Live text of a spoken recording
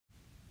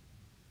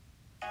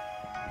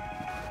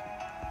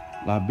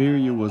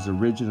Liberia was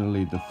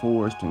originally the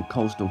forest and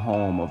coastal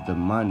home of the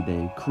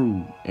Mande,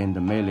 Kru, and the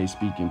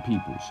Malay-speaking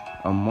peoples,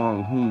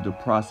 among whom the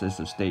process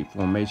of state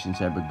formations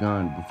had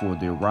begun before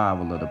the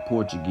arrival of the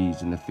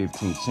Portuguese in the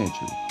 15th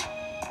century.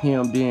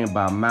 Hemmed in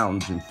by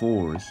mountains and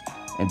forests,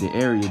 and the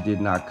area did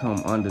not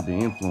come under the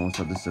influence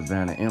of the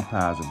savanna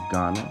empires of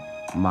Ghana,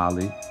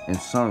 Mali, and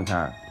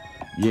Songhai.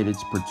 Yet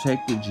its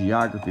protected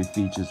geography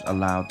features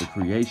allowed the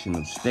creation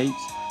of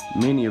states,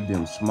 many of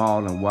them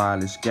small and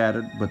widely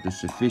scattered, but the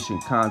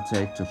sufficient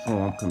contact to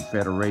form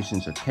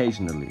confederations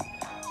occasionally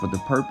for the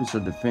purpose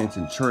of defense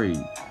and trade.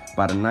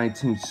 By the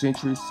 19th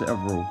century,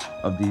 several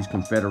of these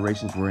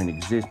confederations were in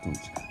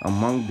existence,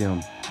 among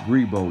them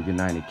Grebo,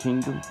 United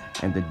Kingdom,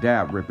 and the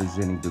Dab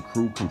representing the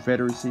Kru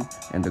Confederacy,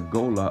 and the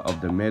Gola of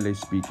the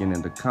Malay-speaking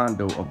and the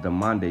Kondo of the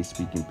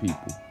Mande-speaking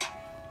people.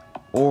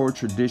 Oral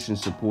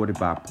traditions supported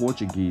by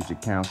Portuguese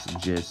accounts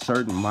suggest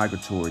certain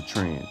migratory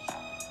trends.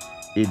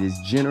 It is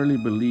generally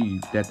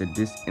believed that the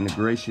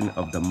disintegration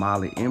of the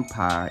Mali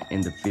Empire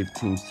in the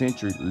 15th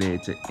century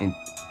led to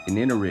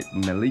itinerant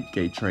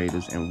Malike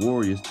traders and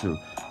warriors to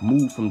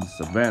move from the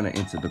savannah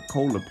into the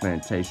cola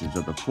plantations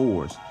of the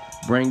forest,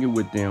 bringing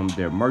with them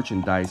their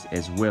merchandise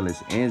as well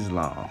as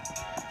Islam.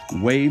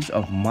 Waves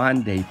of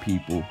Mande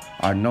people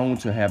are known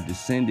to have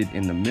descended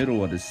in the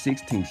middle of the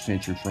 16th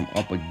century from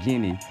Upper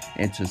Guinea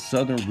into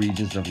southern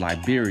regions of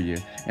Liberia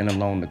and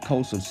along the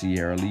coast of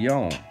Sierra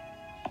Leone.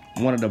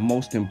 One of the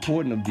most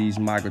important of these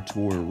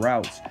migratory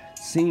routes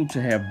seemed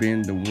to have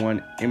been the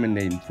one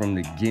emanating from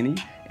the Guinea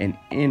and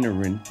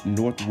entering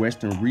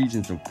northwestern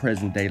regions of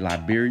present-day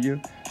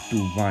Liberia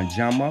through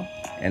Vanjama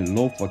and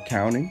Lofa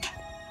County,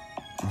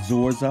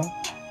 Zorza,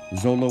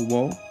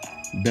 Zolowo,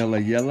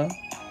 Belayela,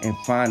 and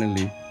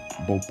finally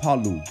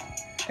Bopalu,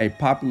 a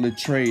popular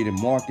trade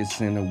and market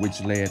center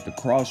which lay at the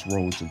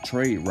crossroads of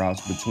trade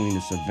routes between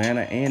the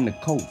savannah and the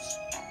coast.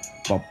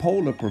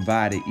 Bopola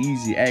provided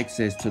easy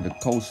access to the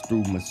coast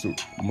through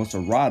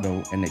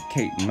Musarado and the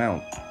Cape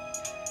Mount.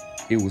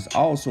 It was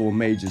also a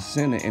major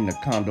center in the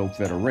Kondo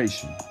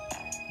Federation.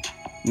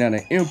 Now,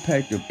 the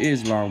impact of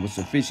Islam was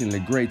sufficiently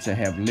great to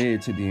have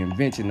led to the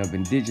invention of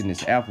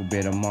indigenous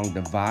alphabet among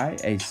the Vai,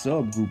 a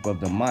subgroup of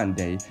the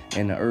Mande,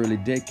 in the early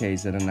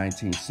decades of the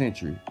 19th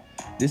century.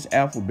 This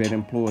alphabet,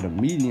 employed a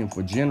medium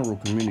for general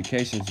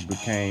communications,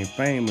 became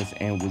famous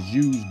and was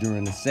used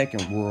during the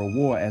Second World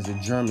War as a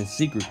German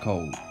secret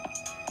code.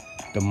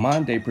 The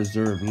Mande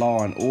preserved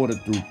law and order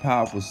through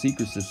powerful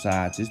secret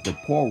societies, the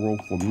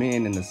Poro for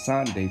men and the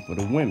Sande for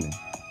the women,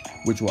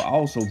 which were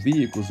also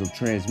vehicles of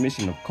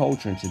transmission of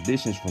culture and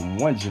traditions from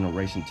one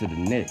generation to the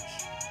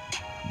next.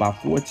 By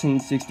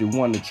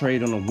 1461, the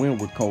trade on the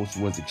Windward Coast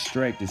was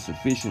extracted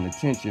sufficient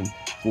attention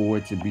for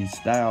it to be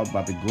styled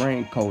by the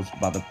Grain Coast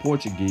by the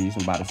Portuguese,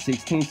 and by the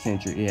 16th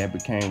century it had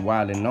become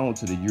widely known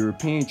to the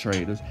European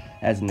traders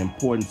as an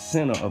important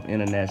center of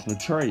international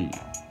trade.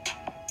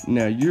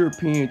 Now,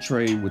 European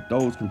trade with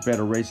those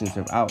confederations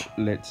of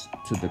outlets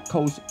to the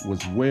coast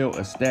was well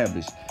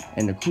established,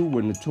 and the Kru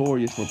were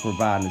notorious for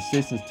providing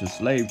assistance to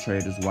slave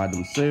traders while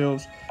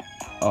themselves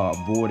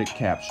avoided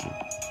capture.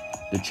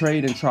 The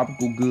trade in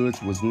tropical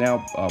goods was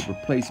now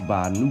replaced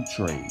by a new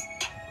trade.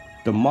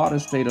 The modern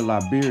state of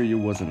Liberia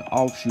was an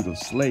offshoot of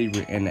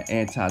slavery and the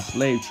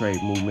anti-slave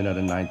trade movement of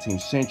the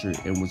 19th century,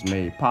 and was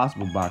made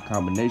possible by a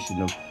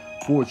combination of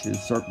fortunate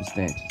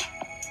circumstances.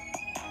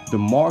 The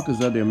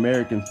markers of the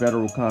American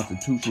Federal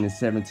Constitution in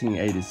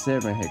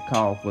 1787 had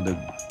called for the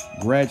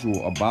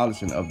gradual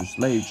abolition of the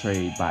slave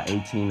trade by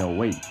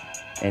 1808,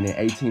 and in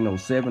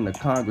 1807 the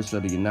Congress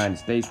of the United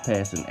States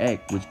passed an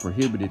act which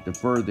prohibited the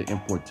further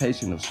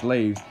importation of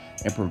slaves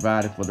and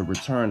provided for the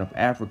return of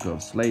Africa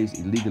of slaves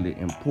illegally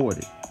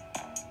imported.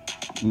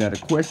 Now, the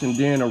question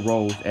then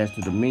arose as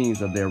to the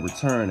means of their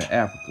return to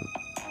Africa.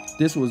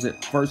 This was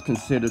at first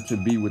considered to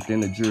be within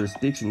the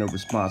jurisdiction of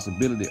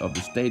responsibility of the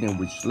state in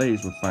which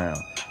slaves were found,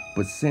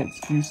 but since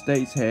few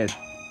states had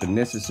the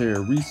necessary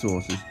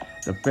resources,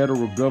 the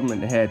federal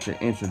government had to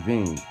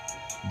intervene.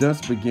 Thus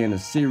began a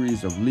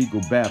series of legal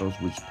battles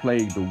which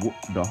plagued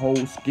the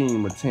whole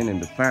scheme attending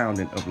the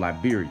founding of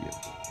Liberia.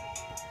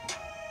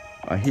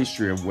 A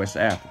history of West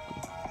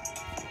Africa.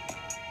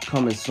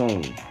 Coming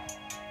soon,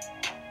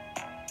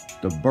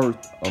 the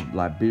birth of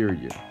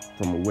Liberia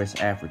from a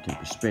West African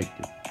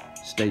perspective.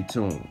 Stay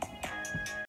tuned.